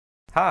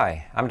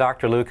Hi, I'm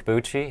Dr. Luke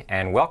Bucci,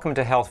 and welcome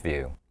to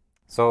HealthView.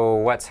 So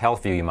what's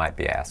HealthView, you might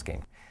be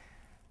asking?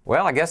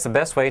 Well, I guess the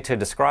best way to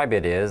describe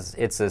it is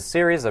it's a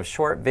series of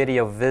short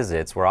video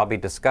visits where I'll be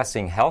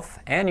discussing health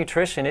and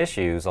nutrition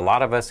issues a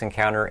lot of us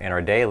encounter in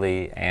our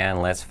daily and,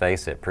 let's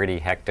face it, pretty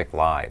hectic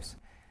lives.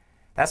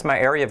 That's my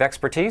area of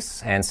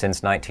expertise, and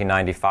since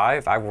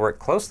 1995, I've worked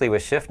closely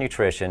with Shift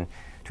Nutrition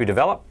to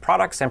develop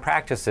products and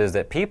practices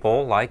that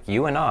people like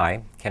you and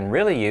I can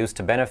really use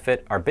to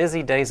benefit our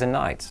busy days and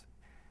nights.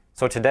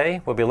 So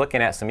today, we'll be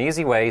looking at some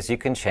easy ways you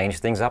can change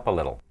things up a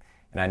little.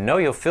 And I know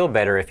you'll feel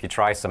better if you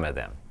try some of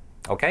them.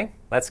 Okay,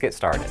 let's get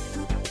started.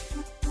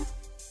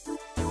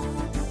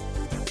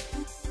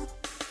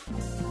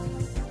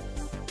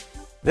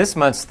 This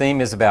month's theme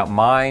is about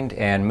mind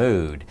and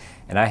mood.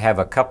 And I have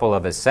a couple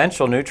of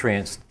essential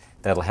nutrients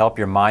that'll help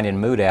your mind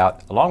and mood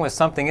out, along with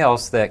something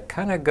else that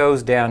kind of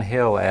goes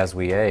downhill as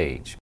we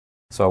age.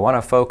 So I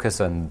want to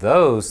focus on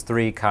those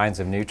three kinds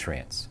of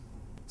nutrients.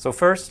 So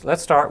first,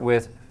 let's start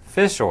with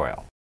fish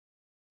oil.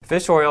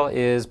 Fish oil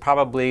is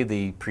probably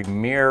the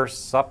premier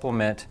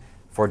supplement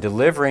for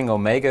delivering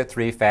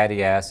omega-3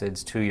 fatty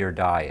acids to your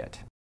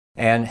diet.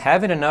 And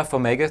having enough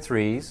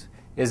omega-3s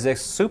is a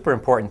super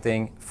important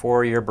thing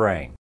for your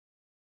brain.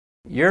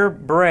 Your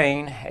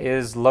brain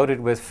is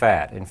loaded with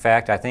fat. In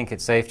fact, I think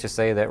it's safe to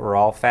say that we're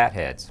all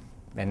fatheads.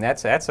 And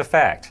that's a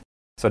fact.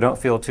 So don't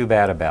feel too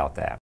bad about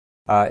that.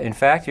 In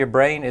fact, your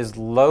brain is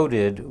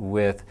loaded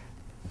with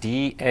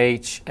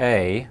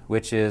DHEA,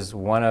 which is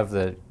one of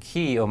the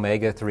key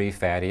omega-3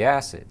 fatty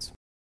acids.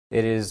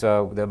 It is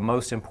the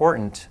most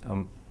important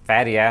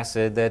fatty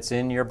acid that's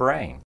in your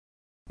brain.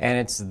 And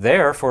it's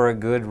there for a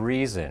good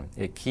reason.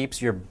 It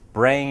keeps your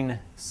brain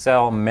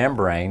cell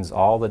membranes,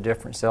 all the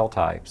different cell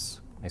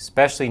types,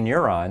 especially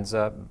neurons,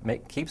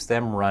 keeps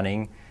them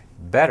running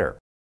better.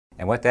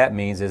 And what that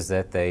means is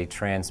that they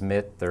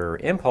transmit their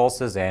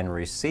impulses and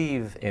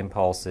receive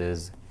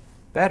impulses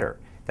better.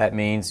 That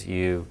means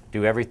you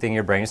do everything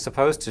your brain is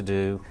supposed to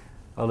do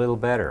a little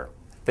better.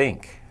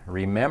 Think,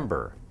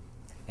 remember,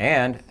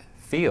 and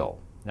feel.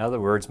 In other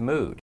words,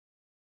 mood.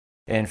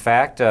 In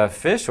fact,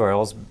 fish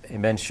oil's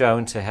been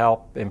shown to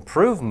help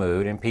improve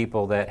mood in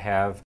people that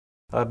have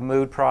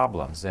mood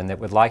problems and that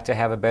would like to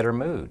have a better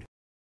mood.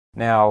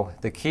 Now,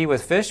 the key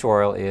with fish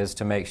oil is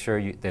to make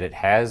sure that it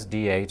has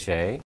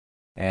DHA,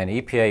 and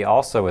EPA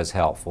also is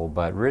helpful,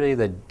 but really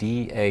the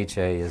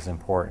DHA is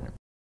important.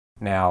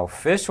 Now,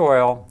 fish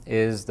oil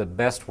is the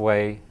best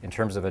way in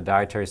terms of a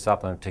dietary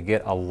supplement to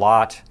get a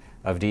lot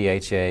of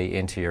DHA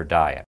into your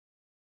diet.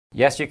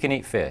 Yes, you can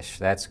eat fish.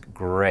 That's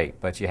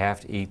great, but you have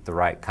to eat the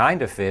right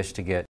kind of fish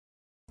to get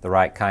the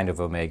right kind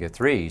of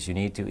omega-3s. You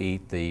need to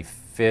eat the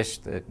fish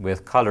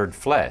with colored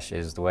flesh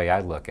is the way I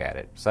look at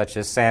it, such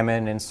as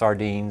salmon and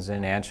sardines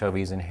and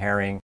anchovies and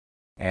herring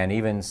and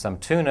even some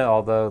tuna,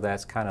 although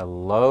that's kind of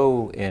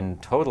low in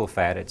total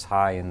fat, it's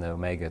high in the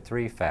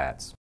omega-3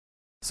 fats.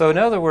 So in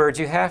other words,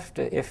 you have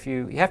to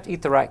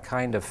eat the right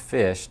kind of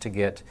fish to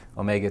get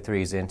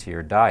omega-3s into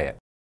your diet.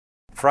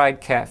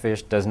 Fried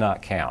catfish does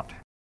not count.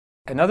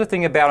 Another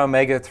thing about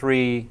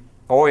omega-3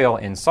 oil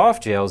in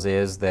soft gels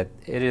is that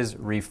it is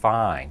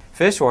refined.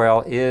 Fish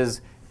oil is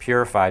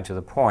purified to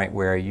the point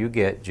where you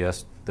get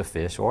just the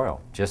fish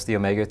oil, just the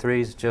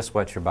omega-3s, just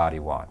what your body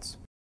wants.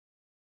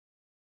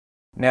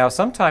 Now,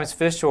 sometimes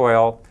fish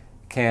oil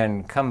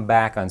can come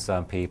back on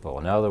some people.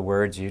 In other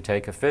words, you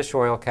take a fish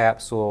oil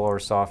capsule or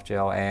soft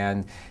gel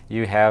and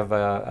you have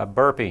a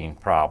burping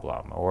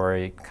problem, or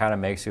it kind of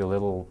makes you a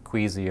little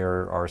queasy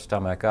or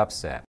stomach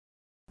upset.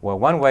 Well,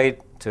 one way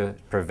to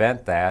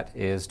prevent that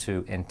is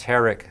to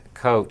enteric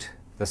coat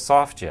the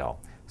soft gel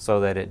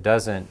so that it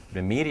doesn't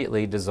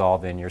immediately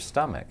dissolve in your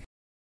stomach.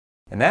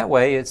 And that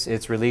way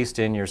it's released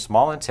in your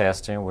small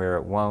intestine where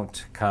it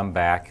won't come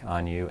back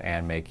on you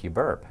and make you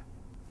burp.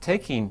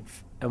 Taking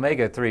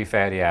omega-3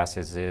 fatty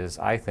acids is,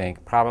 I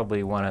think,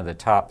 probably one of the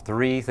top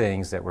 3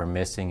 things that we're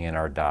missing in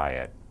our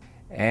diet.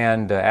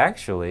 And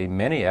actually,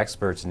 many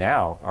experts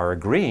now are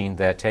agreeing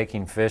that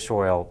taking fish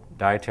oil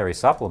dietary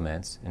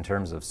supplements in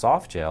terms of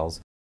soft gels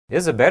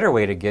is a better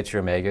way to get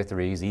your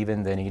omega-3s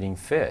even than eating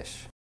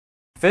fish.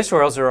 Fish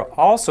oils are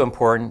also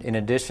important in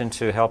addition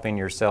to helping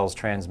your cells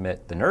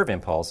transmit the nerve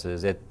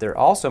impulses. They're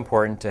also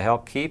important to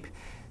help keep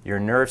your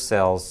nerve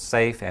cells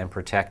safe and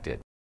protected.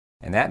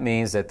 And that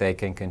means that they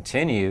can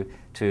continue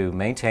to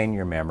maintain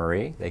your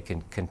memory, they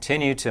can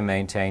continue to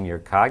maintain your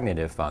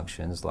cognitive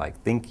functions like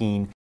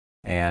thinking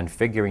and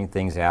figuring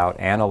things out,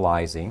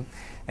 analyzing,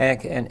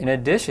 and in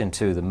addition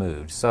to the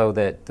mood. So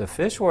that the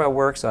fish oil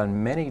works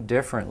on many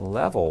different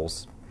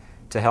levels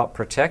to help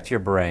protect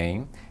your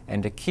brain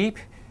and to keep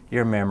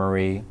your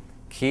memory,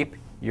 keep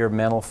your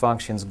mental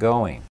functions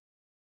going.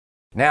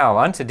 Now,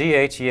 onto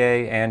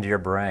DHEA and your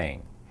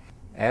brain.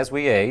 As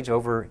we age,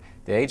 over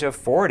the age of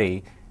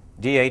 40,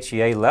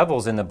 DHEA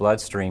levels in the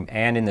bloodstream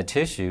and in the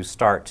tissues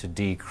start to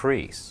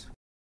decrease.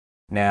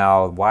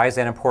 Now, why is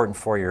that important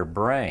for your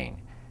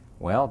brain?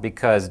 Well,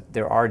 because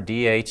there are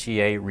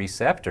DHEA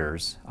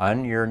receptors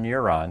on your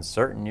neurons,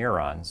 certain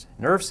neurons,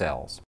 nerve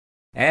cells,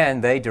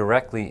 and they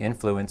directly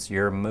influence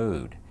your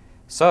mood.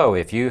 So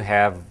if you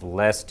have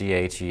less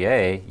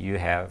DHEA, you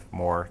have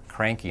more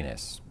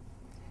crankiness.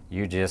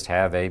 You just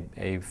have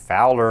a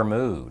fouler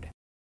mood.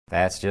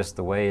 That's just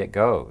the way it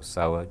goes.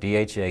 So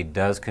DHEA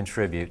does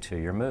contribute to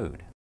your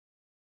mood.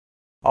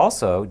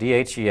 Also,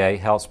 DHEA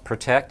helps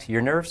protect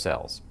your nerve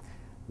cells.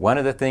 One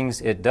of the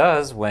things it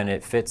does when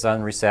it fits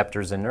on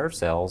receptors in nerve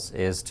cells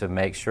is to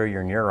make sure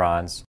your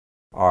neurons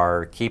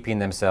are keeping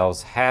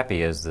themselves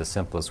happy, is the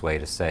simplest way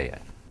to say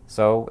it.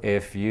 So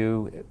if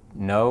you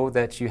know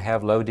that you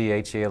have low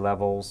DHEA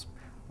levels,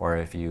 or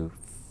if you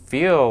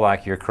feel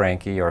like you're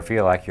cranky or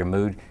feel like your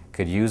mood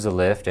could use a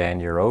lift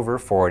and you're over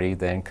 40,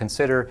 then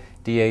consider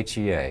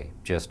DHEA.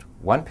 Just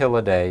one pill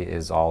a day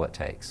is all it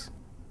takes.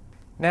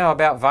 Now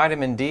about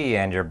vitamin D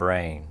and your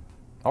brain.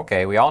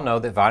 Okay, we all know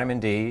that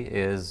vitamin D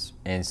is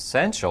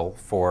essential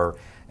for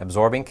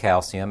absorbing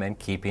calcium and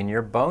keeping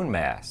your bone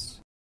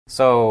mass.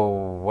 So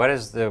what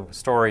is the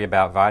story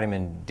about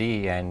vitamin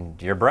D and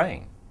your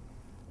brain?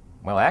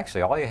 Well,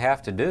 actually, all you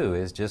have to do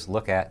is just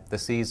look at the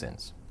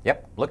seasons.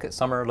 Yep, look at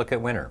summer, look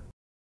at winter.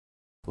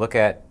 Look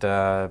at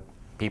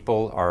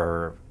people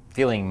are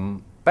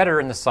feeling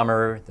better in the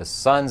summer, the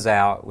sun's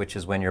out, which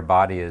is when your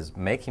body is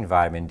making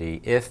vitamin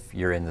D if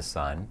you're in the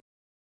sun.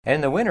 And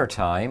in the winter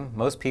time,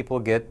 most people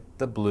get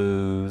the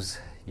blues,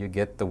 you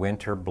get the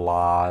winter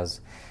blahs,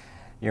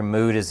 your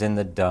mood is in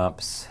the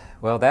dumps.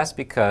 Well, that's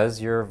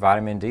because your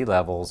vitamin D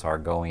levels are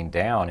going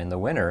down in the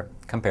winter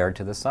compared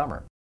to the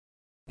summer.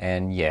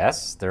 And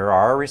yes, there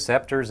are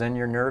receptors in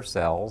your nerve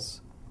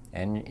cells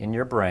and in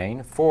your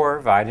brain for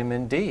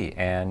vitamin D.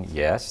 And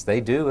yes,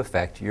 they do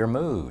affect your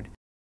mood.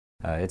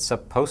 It's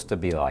supposed to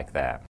be like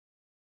that.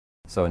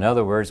 So in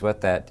other words,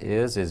 what that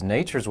is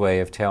nature's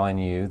way of telling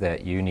you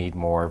that you need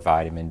more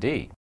vitamin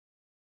D.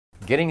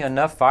 Getting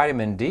enough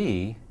vitamin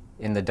D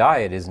in the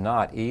diet is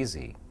not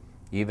easy.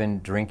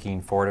 Even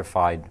drinking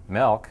fortified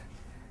milk,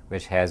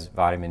 which has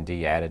vitamin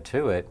D added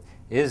to it,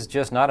 is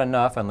just not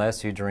enough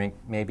unless you drink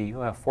maybe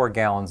 4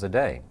 gallons a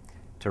day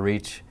to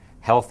reach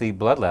healthy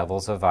blood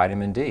levels of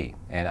vitamin D.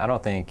 And I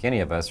don't think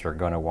any of us are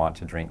going to want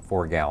to drink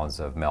 4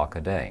 gallons of milk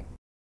a day.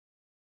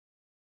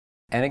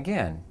 And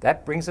again,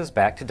 that brings us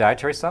back to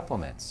dietary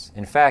supplements.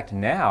 In fact,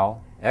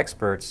 now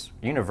experts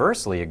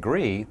universally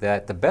agree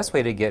that the best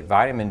way to get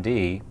vitamin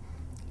D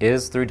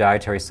is through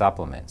dietary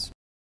supplements.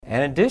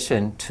 In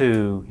addition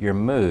to your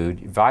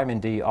mood,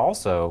 vitamin D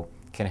also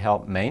can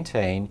help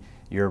maintain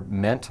your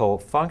mental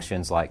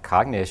functions like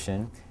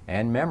cognition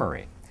and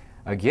memory.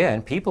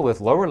 Again, people with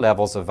lower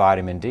levels of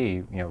vitamin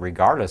D,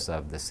 regardless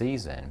of the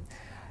season,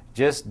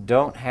 just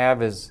don't have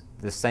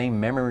the same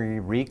memory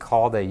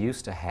recall they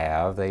used to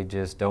have. They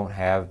just don't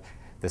have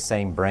the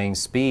same brain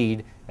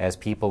speed as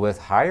people with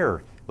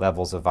higher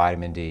levels of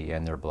vitamin D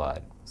in their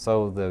blood.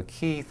 So the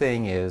key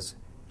thing is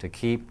to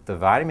keep the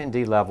vitamin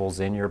D levels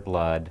in your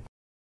blood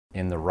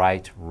in the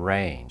right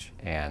range,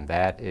 and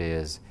that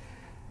is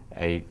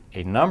a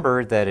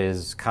number that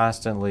is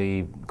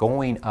constantly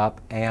going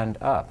up and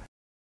up.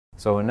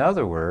 So in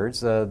other words,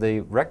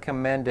 the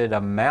recommended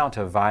amount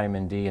of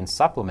vitamin D in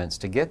supplements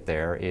to get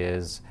there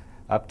is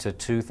up to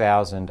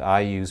 2,000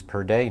 IUs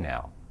per day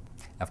now.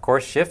 Of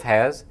course, Schiff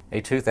has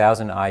a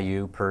 2,000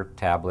 IU per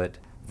tablet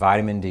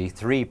vitamin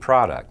D3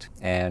 product,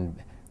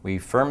 and we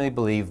firmly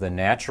believe the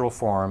natural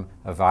form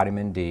of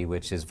vitamin D,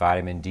 which is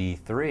vitamin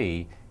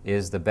D3,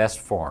 is the best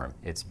form.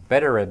 It's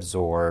better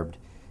absorbed.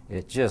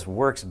 It just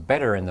works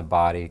better in the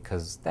body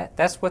because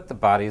that's what the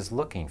body is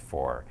looking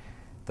for.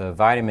 The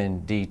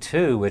vitamin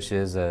D2, which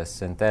is a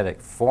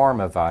synthetic form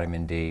of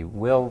vitamin D,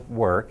 will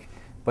work,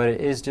 but it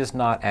is just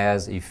not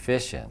as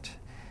efficient.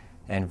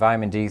 And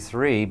vitamin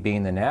D3,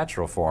 being the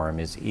natural form,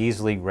 is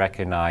easily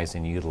recognized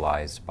and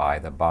utilized by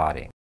the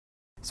body.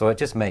 So it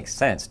just makes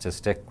sense to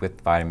stick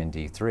with vitamin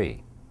D3.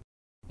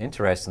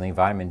 Interestingly,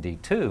 vitamin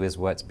D2 is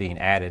what's being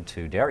added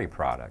to dairy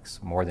products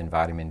more than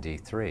vitamin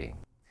D3.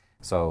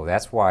 So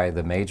that's why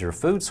the major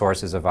food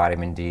sources of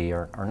vitamin D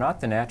are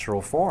not the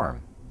natural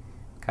form.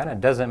 Kind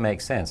of doesn't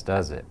make sense,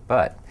 does it?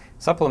 But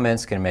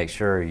supplements can make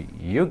sure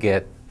you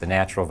get the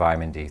natural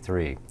vitamin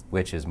D3,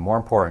 which is more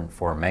important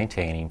for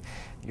maintaining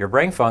your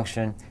brain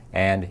function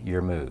and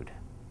your mood.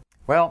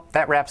 Well,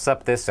 that wraps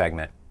up this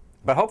segment.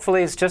 But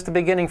hopefully it's just the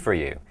beginning for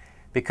you,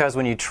 because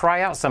when you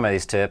try out some of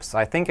these tips,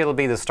 I think it'll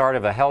be the start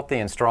of a healthy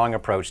and strong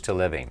approach to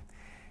living.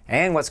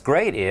 And what's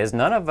great is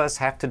none of us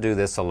have to do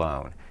this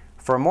alone.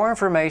 For more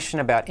information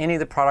about any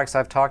of the products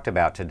I've talked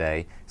about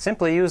today,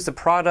 simply use the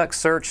product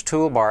search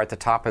toolbar at the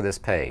top of this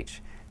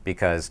page,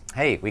 because,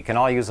 hey, we can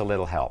all use a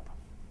little help.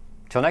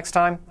 Till next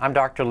time, I'm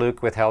Dr.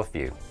 Luke with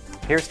HealthView.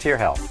 Here's to your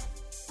health.